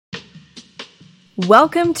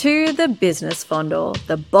Welcome to The Business Fondle,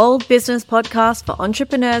 the bold business podcast for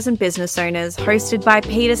entrepreneurs and business owners, hosted by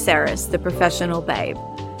Peter Saris, the professional babe.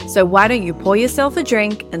 So why don't you pour yourself a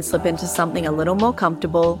drink and slip into something a little more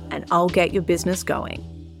comfortable, and I'll get your business going.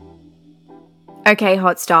 Okay,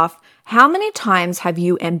 hot stuff. How many times have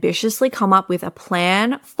you ambitiously come up with a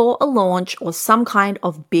plan for a launch or some kind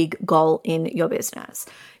of big goal in your business?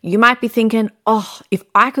 You might be thinking, if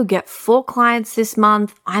I could get 4 clients this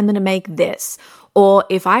month, I'm going to make this. Or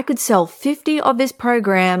if I could sell 50 of this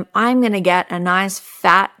program, I'm going to get a nice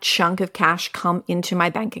fat chunk of cash come into my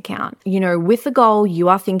bank account. With the goal, you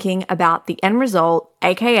are thinking about the end result,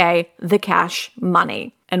 aka the cash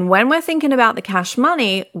money. And when we're thinking about the cash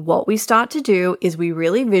money, what we start to do is we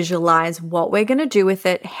really visualize what we're going to do with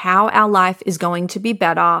it, how our life is going to be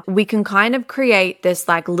better. We can kind of create this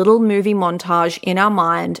little movie montage in our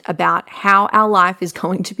mind about how our life is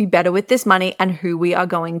going to be better with this money and who we are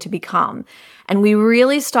going to become. And we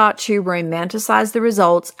really start to romanticize the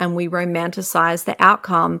results and we romanticize the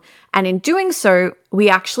outcome. And in doing so, we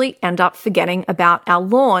actually end up forgetting about our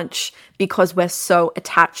launch because we're so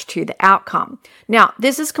attached to the outcome. Now,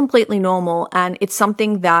 this is completely normal and it's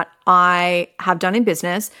something that I have done in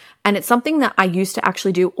business and it's something that I used to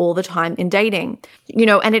actually do all the time in dating.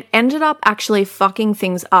 And it ended up actually fucking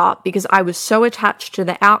things up because I was so attached to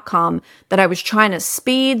the outcome that I was trying to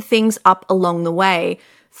speed things up along the way,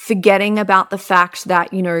 forgetting about the fact that,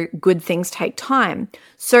 good things take time.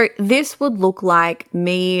 So this would look like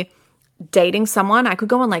me dating someone. I could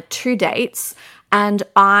go on 2 dates and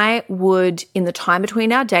I would, in the time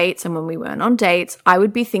between our dates and when we weren't on dates, I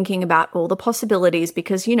would be thinking about all the possibilities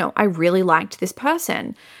because, I really liked this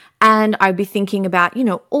person. And I'd be thinking about,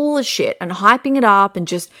 all the shit and hyping it up and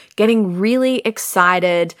just getting really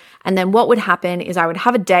excited. And then what would happen is I would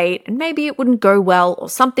have a date and maybe it wouldn't go well or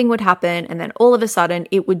something would happen. And then all of a sudden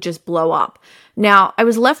it would just blow up. Now, I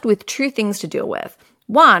was left with 2 things to deal with.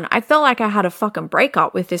 1, I felt like I had a fucking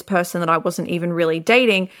breakup with this person that I wasn't even really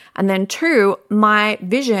dating. And then 2, my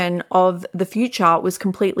vision of the future was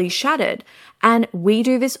completely shattered. And we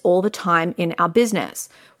do this all the time in our business.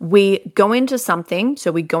 We go into something,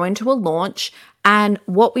 so we go into a launch, and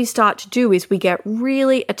what we start to do is we get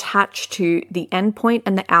really attached to the endpoint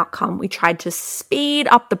and the outcome. We try to speed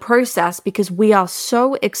up the process because we are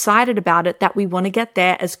so excited about it that we want to get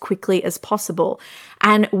there as quickly as possible.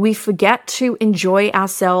 And we forget to enjoy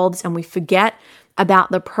ourselves and we forget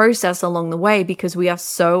about the process along the way because we are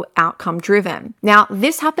so outcome driven. Now,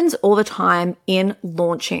 this happens all the time in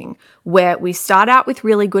launching, where we start out with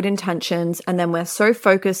really good intentions and then we're so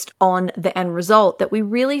focused on the end result that we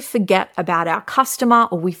really forget about our customer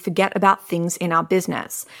or we forget about things in our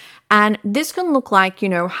business. And this can look like,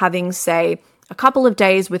 having, say, a couple of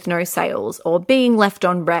days with no sales or being left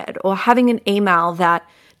on red or having an email that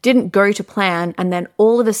didn't go to plan, and then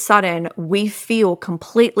all of a sudden we feel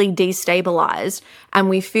completely destabilized and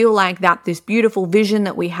we feel like that this beautiful vision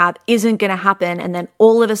that we have isn't going to happen, and then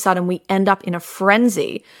all of a sudden we end up in a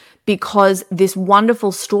frenzy because this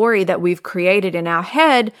wonderful story that we've created in our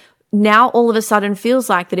head now all of a sudden feels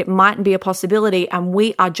like that it mightn't be a possibility, and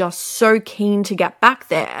we are just so keen to get back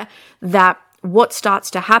there that what starts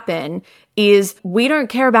to happen is we don't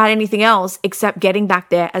care about anything else except getting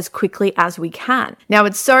back there as quickly as we can. Now,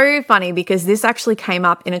 it's so funny because this actually came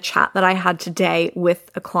up in a chat that I had today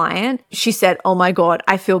with a client. She said, "Oh my God,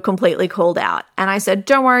 I feel completely called out." And I said,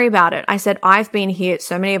 "Don't worry about it." I said, "I've been here.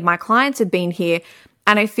 So many of my clients have been here.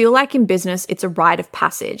 And I feel like in business, it's a rite of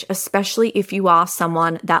passage, especially if you are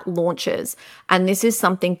someone that launches. And this is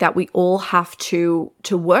something that we all have to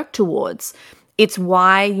work towards. It's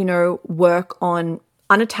why, work on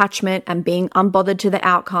unattachment and being unbothered to the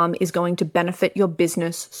outcome is going to benefit your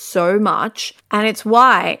business so much. And it's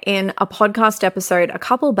why in a podcast episode a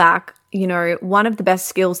couple back, one of the best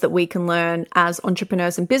skills that we can learn as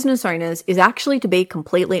entrepreneurs and business owners is actually to be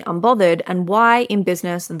completely unbothered, and why in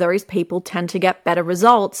business those people tend to get better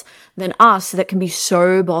results than us that can be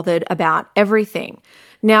so bothered about everything.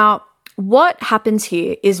 Now, what happens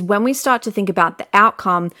here is when we start to think about the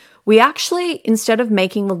outcome, we actually, instead of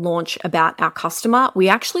making the launch about our customer, we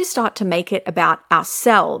actually start to make it about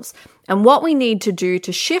ourselves. And what we need to do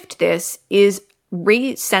to shift this is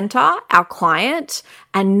recenter our client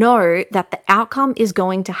and know that the outcome is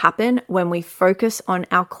going to happen when we focus on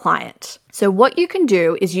our client. So what you can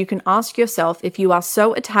do is you can ask yourself, if you are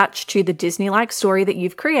so attached to the Disney-like story that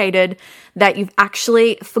you've created that you've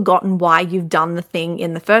actually forgotten why you've done the thing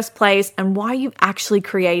in the first place and why you've actually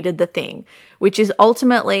created the thing, which is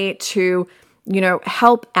ultimately to,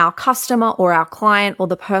 help our customer or our client or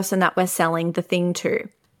the person that we're selling the thing to.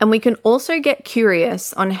 And we can also get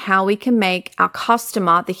curious on how we can make our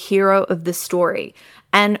customer the hero of the story.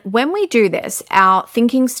 And when we do this, our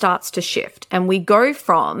thinking starts to shift and we go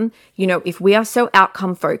from, if we are so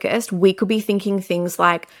outcome focused, we could be thinking things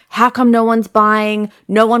like, how come no one's buying?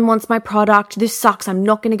 No one wants my product. This sucks. I'm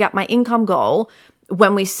not going to get my income goal.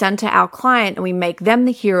 When we center our client and we make them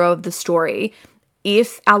the hero of the story,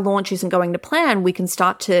 if our launch isn't going to plan, we can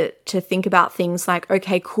start to think about things like,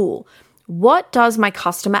 okay, cool. What does my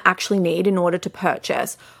customer actually need in order to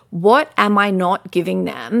purchase? What am I not giving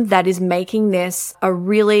them that is making this a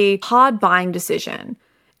really hard buying decision?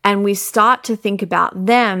 And we start to think about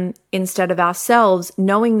them instead of ourselves,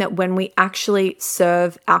 knowing that when we actually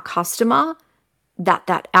serve our customer,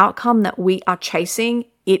 that outcome that we are chasing,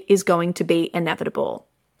 it is going to be inevitable.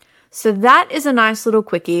 So that is a nice little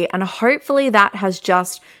quickie, and hopefully that has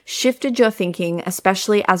just shifted your thinking,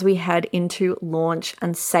 especially as we head into launch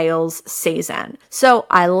and sales season. So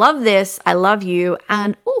I love this. I love you.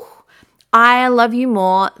 And I love you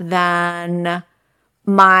more than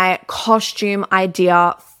my costume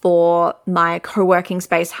idea for my co-working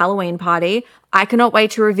space Halloween party. I cannot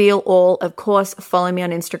wait to reveal all. Of course, follow me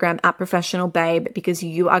on Instagram at Professional Babe because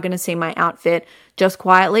you are going to see my outfit just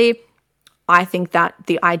quietly. I think that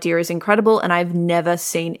the idea is incredible and I've never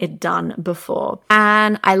seen it done before.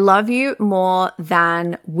 And I love you more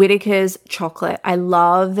than Whittaker's chocolate. I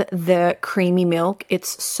love the creamy milk.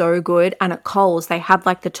 It's so good. And at Coles, they have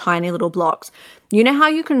like the tiny little blocks. You know how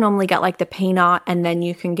you can normally get like the peanut and then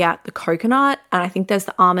you can get the coconut? And I think there's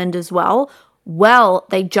the almond as well. Well,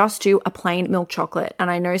 they just do a plain milk chocolate.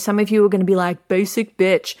 And I know some of you are going to be like, basic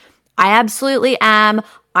bitch. I absolutely am.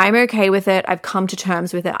 I'm okay with it. I've come to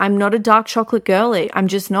terms with it. I'm not a dark chocolate girly. I'm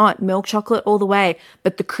just not. Milk chocolate all the way.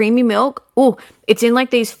 But the creamy milk, it's in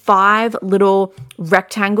like these 5 little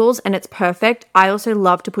rectangles and it's perfect. I also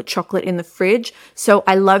love to put chocolate in the fridge. So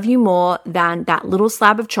I love you more than that little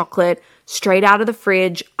slab of chocolate straight out of the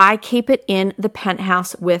fridge. I keep it in the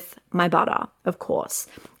penthouse with my butter, of course.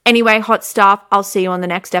 Anyway, hot stuff. I'll see you on the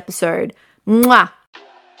next episode. Mwah!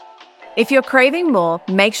 If you're craving more,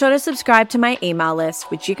 make sure to subscribe to my email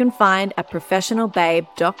list, which you can find at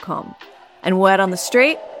professionalbabe.com. And word on the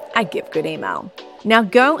street, I give good email. Now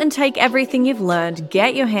go and take everything you've learned,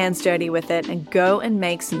 get your hands dirty with it, and go and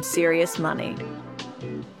make some serious money.